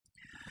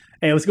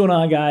Hey, what's going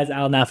on, guys?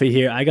 Al Nafi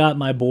here. I got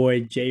my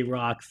boy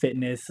JayRock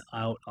Fitness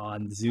out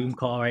on Zoom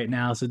call right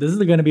now. So this is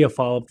going to be a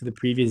follow-up to the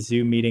previous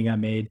Zoom meeting I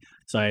made.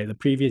 Sorry, the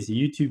previous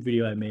YouTube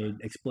video I made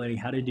explaining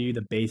how to do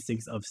the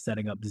basics of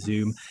setting up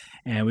Zoom.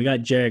 And we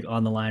got Jarek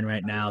on the line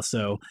right now.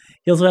 So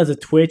he also has a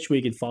Twitch where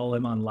you can follow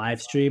him on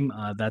live stream.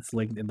 That's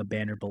linked in the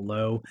banner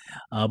below.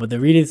 But the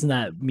reason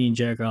that me and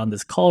Jarek are on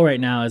this call right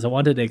now is I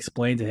wanted to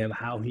explain to him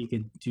how he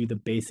could do the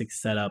basic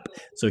setup.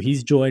 So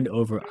he's joined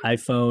over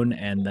iPhone,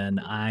 and then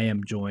I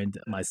am joined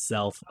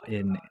myself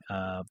in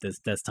this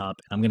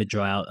desktop. I'm going to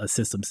draw out a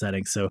system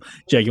setting. So,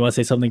 Jake, you want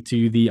to say something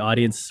to the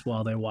audience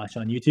while they watch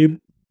on YouTube?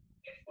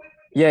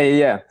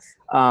 Yeah.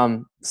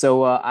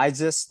 So I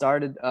just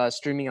started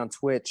streaming on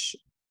Twitch,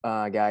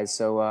 guys.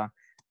 So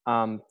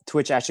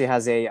Twitch actually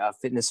has a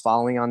fitness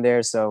following on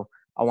there. So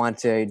I want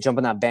to jump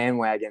on that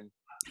bandwagon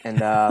and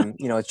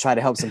try to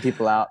help some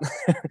people out.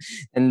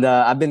 And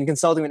I've been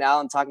consulting with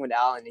Alan, talking with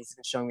Alan, and he's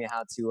been showing me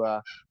how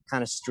to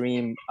kind of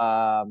stream,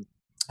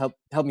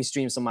 help me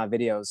stream some of my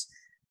videos.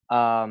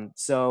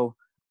 So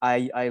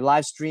I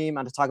live stream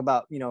and to talk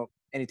about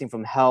anything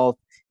from health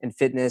and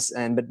fitness,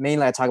 but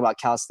mainly I talk about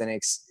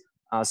calisthenics.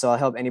 So I'll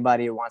help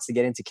anybody who wants to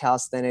get into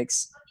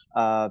calisthenics,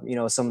 some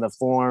of the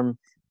form,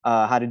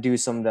 how to do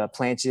some of the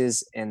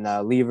planches and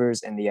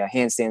levers and the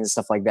handstands and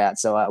stuff like that.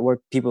 So I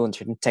work people in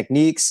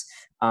techniques,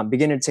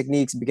 beginner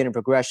techniques, beginner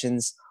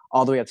progressions,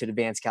 all the way up to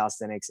advanced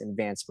calisthenics and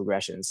advanced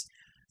progressions.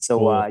 So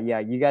Cool. yeah,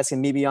 you guys can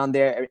meet me on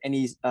there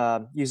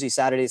usually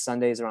Saturdays,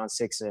 Sundays around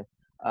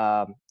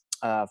 5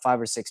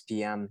 or 6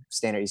 p.m.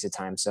 Standard Eastern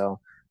Time. So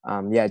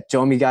yeah,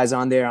 join me guys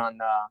on there on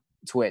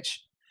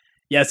Twitch.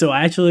 Yeah, so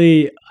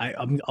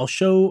I'll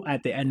show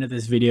at the end of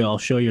this video, I'll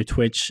show your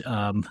Twitch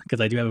because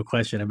I do have a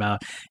question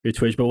about your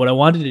Twitch. But what I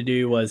wanted to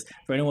do was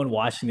for anyone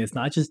watching this,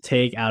 not just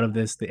take out of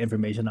this the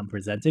information I'm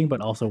presenting, but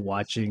also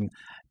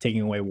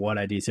taking away what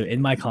I do. So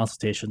in my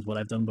consultations, what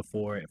I've done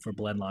before for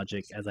Blend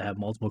Logic, as I have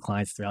multiple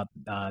clients throughout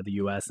the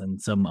US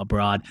and some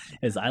abroad,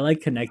 is I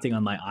like connecting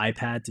on my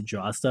iPad to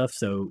draw stuff.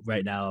 So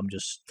right now I'm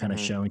just kind of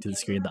showing to the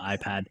screen the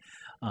iPad.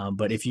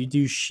 But if you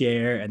do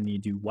share and you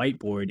do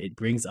whiteboard, it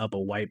brings up a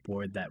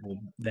whiteboard that will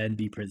then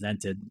be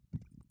presented.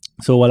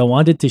 So what I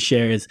wanted to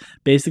share is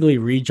basically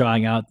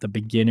redrawing out the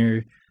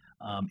beginner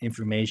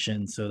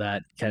information so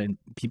that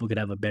people could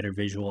have a better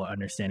visual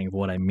understanding of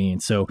what I mean.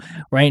 So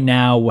right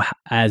now,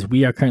 as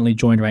we are currently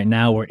joined right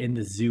now, we're in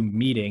the Zoom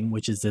meeting,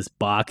 which is this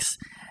box.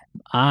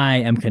 I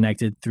am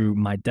connected through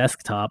my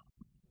desktop,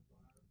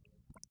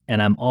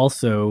 and I'm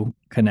also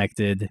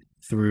connected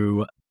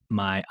through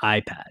my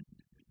iPad.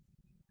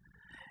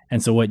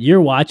 And so what you're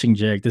watching,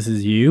 Jarek,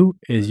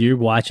 you're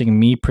watching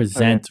me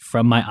present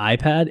from my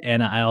iPad,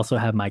 and I also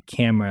have my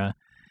camera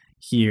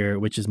here,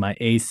 which is my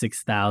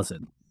A6000.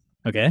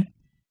 Okay?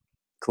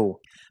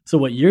 Cool. So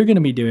what you're going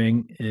to be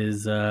doing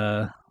is,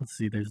 let's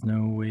see, there's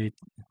no way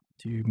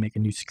to make a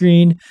new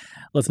screen.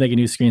 Let's make a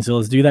new screen. So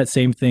let's do that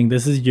same thing.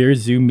 This is your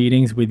Zoom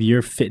meetings with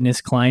your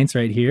fitness clients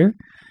right here.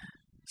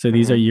 So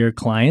these are your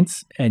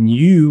clients, and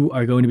you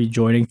are going to be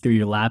joining through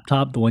your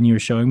laptop. The one you were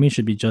showing me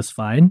should be just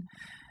fine.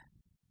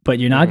 But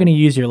you're not going to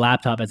use your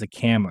laptop as a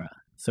camera.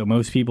 So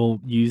most people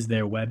use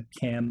their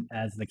webcam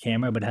as the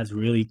camera, but it has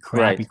really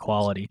crappy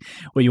quality.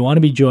 What you want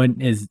to be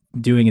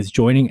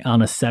joining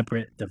on a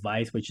separate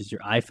device, which is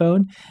your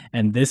iPhone,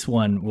 and this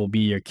one will be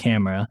your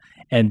camera.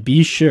 And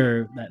be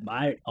sure that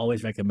I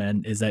always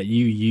recommend is that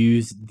you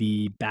use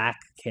the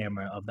back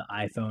camera of the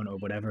iPhone or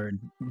whatever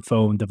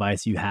phone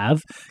device you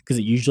have, because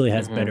it usually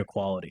has better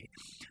quality.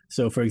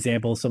 So for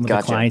example, some of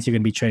the clients you're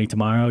going to be training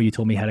tomorrow, you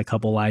told me you had a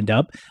couple lined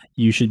up.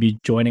 You should be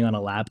joining on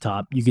a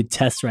laptop. You could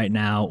test right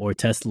now or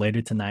test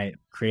later tonight,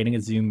 creating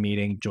a Zoom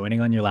meeting,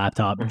 joining on your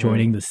laptop,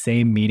 joining the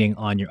same meeting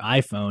on your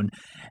iPhone.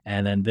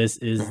 And then this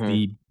is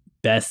the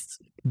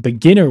best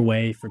beginner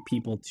way for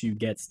people to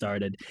get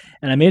started.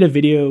 And I made a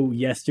video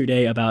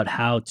yesterday about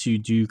how to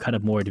do kind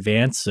of more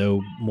advanced. So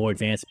more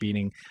advanced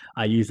meaning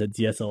I use a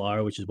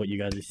DSLR, which is what you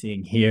guys are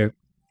seeing here.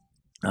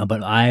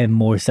 But I am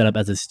more set up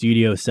as a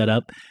studio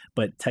setup.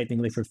 But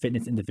technically for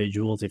fitness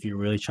individuals, if you're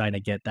really trying to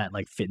get that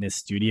like fitness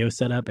studio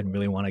setup and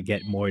really want to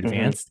get more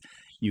advanced,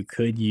 you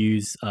could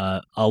use,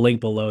 I'll link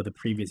below the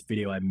previous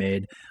video I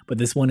made, but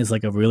this one is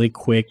like a really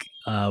quick,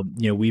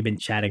 we've been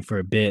chatting for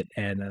a bit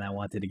and then I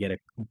wanted to get a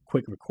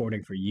quick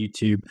recording for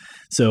YouTube.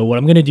 So what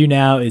I'm going to do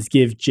now is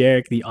give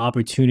Jarek the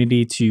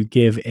opportunity to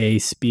give a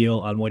spiel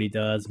on what he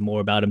does,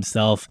 more about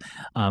himself,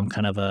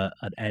 kind of an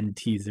end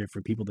teaser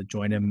for people to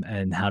join him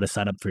and how to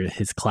sign up for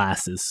his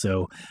classes.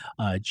 So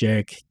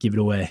Jarek, give it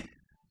away.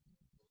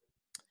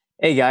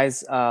 Hey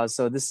guys,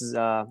 so this is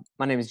my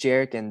name is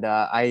Jarek, and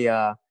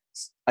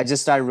I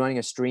just started running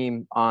a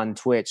stream on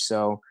Twitch.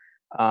 So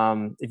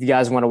if you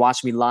guys want to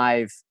watch me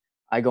live,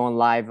 I go on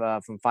live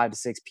from 5 to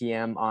 6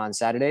 p.m. on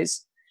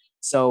Saturdays.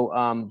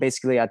 So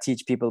basically, I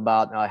teach people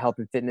about health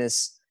and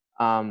fitness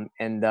and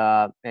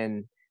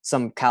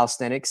some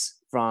calisthenics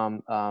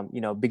from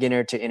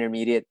beginner to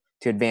intermediate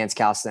to advanced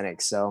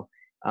calisthenics. So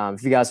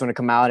if you guys want to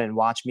come out and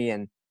watch me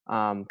and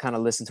kind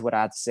of listen to what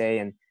I have to say,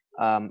 and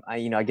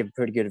I give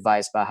pretty good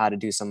advice about how to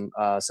do some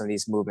of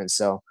these movements.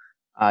 So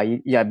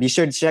Yeah, be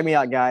sure to check me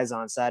out, guys,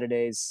 on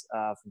Saturdays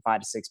from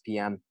 5 to 6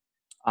 p.m.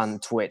 on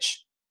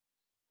Twitch.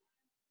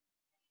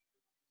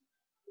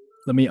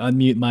 Let me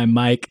unmute my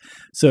mic.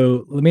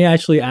 So let me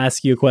actually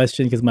ask you a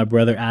question because my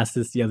brother asked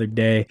this the other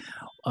day.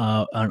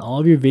 On all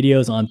of your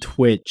videos on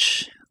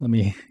Twitch, let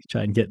me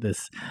try and get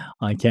this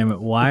on camera.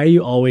 Why are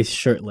you always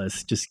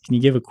shirtless? Just can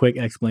you give a quick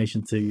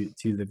explanation to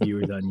the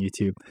viewers on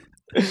YouTube?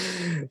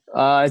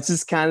 It's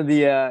just kind of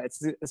the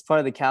it's part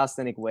of the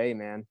calisthenic way,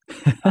 man.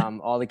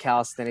 All the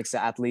calisthenics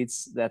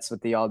athletes, that's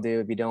what they all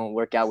do. We don't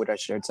work out with our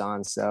shirts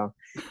on, so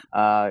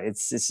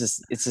it's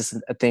just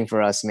a thing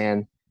for us,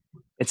 man.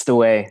 It's the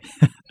way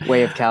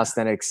of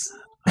calisthenics.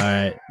 All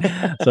right.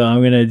 So I'm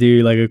going to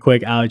do like a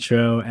quick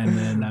outro, and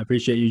then I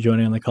appreciate you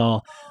joining on the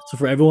call. So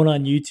for everyone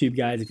on YouTube,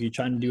 guys, if you're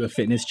trying to do a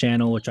fitness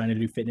channel or trying to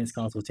do fitness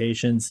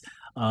consultations,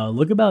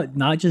 look about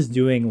not just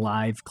doing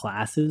live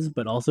classes,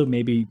 but also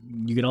maybe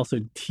you can also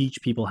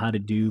teach people how to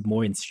do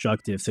more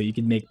instructive. So you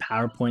can make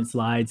PowerPoint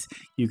slides,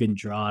 you can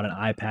draw on an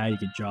iPad, you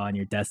can draw on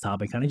your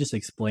desktop, and kind of just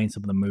explain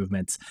some of the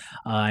movements.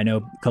 I know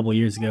a couple of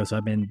years ago, so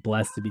I've been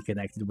blessed to be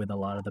connected with a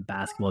lot of the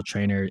basketball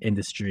trainer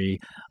industry.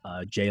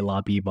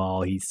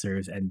 JayRock he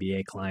serves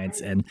NBA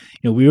clients, and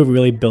we were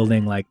really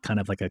building like kind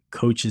of like a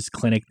coaches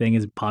clinic thing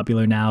is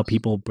popular now.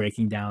 People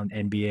breaking down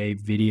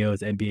NBA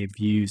videos, NBA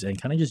views,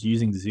 and kind of just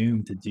using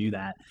Zoom to do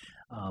that.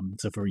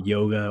 So for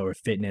yoga or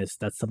fitness,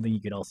 that's something you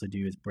could also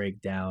do is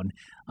break down,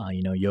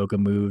 yoga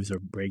moves or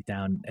break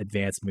down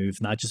advanced moves,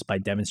 not just by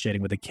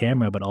demonstrating with a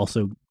camera, but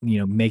also,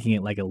 making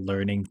it like a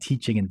learning,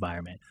 teaching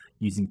environment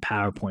using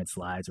PowerPoint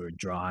slides or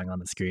drawing on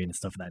the screen and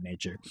stuff of that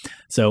nature.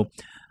 So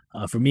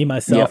for me,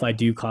 myself, I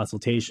do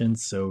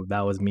consultations. So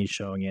that was me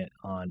showing it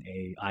on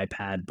a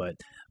iPad, but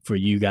for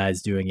you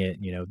guys doing it,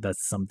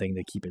 that's something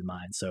to keep in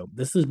mind. So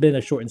this has been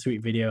a short and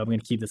sweet video. I'm going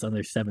to keep this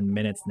under 7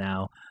 minutes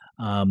now.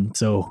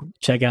 So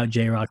check out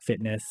JayRock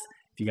Fitness.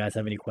 If you guys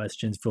have any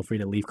questions, feel free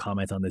to leave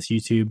comments on this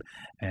YouTube,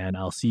 and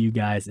I'll see you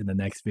guys in the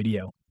next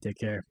video. Take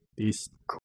care. Peace.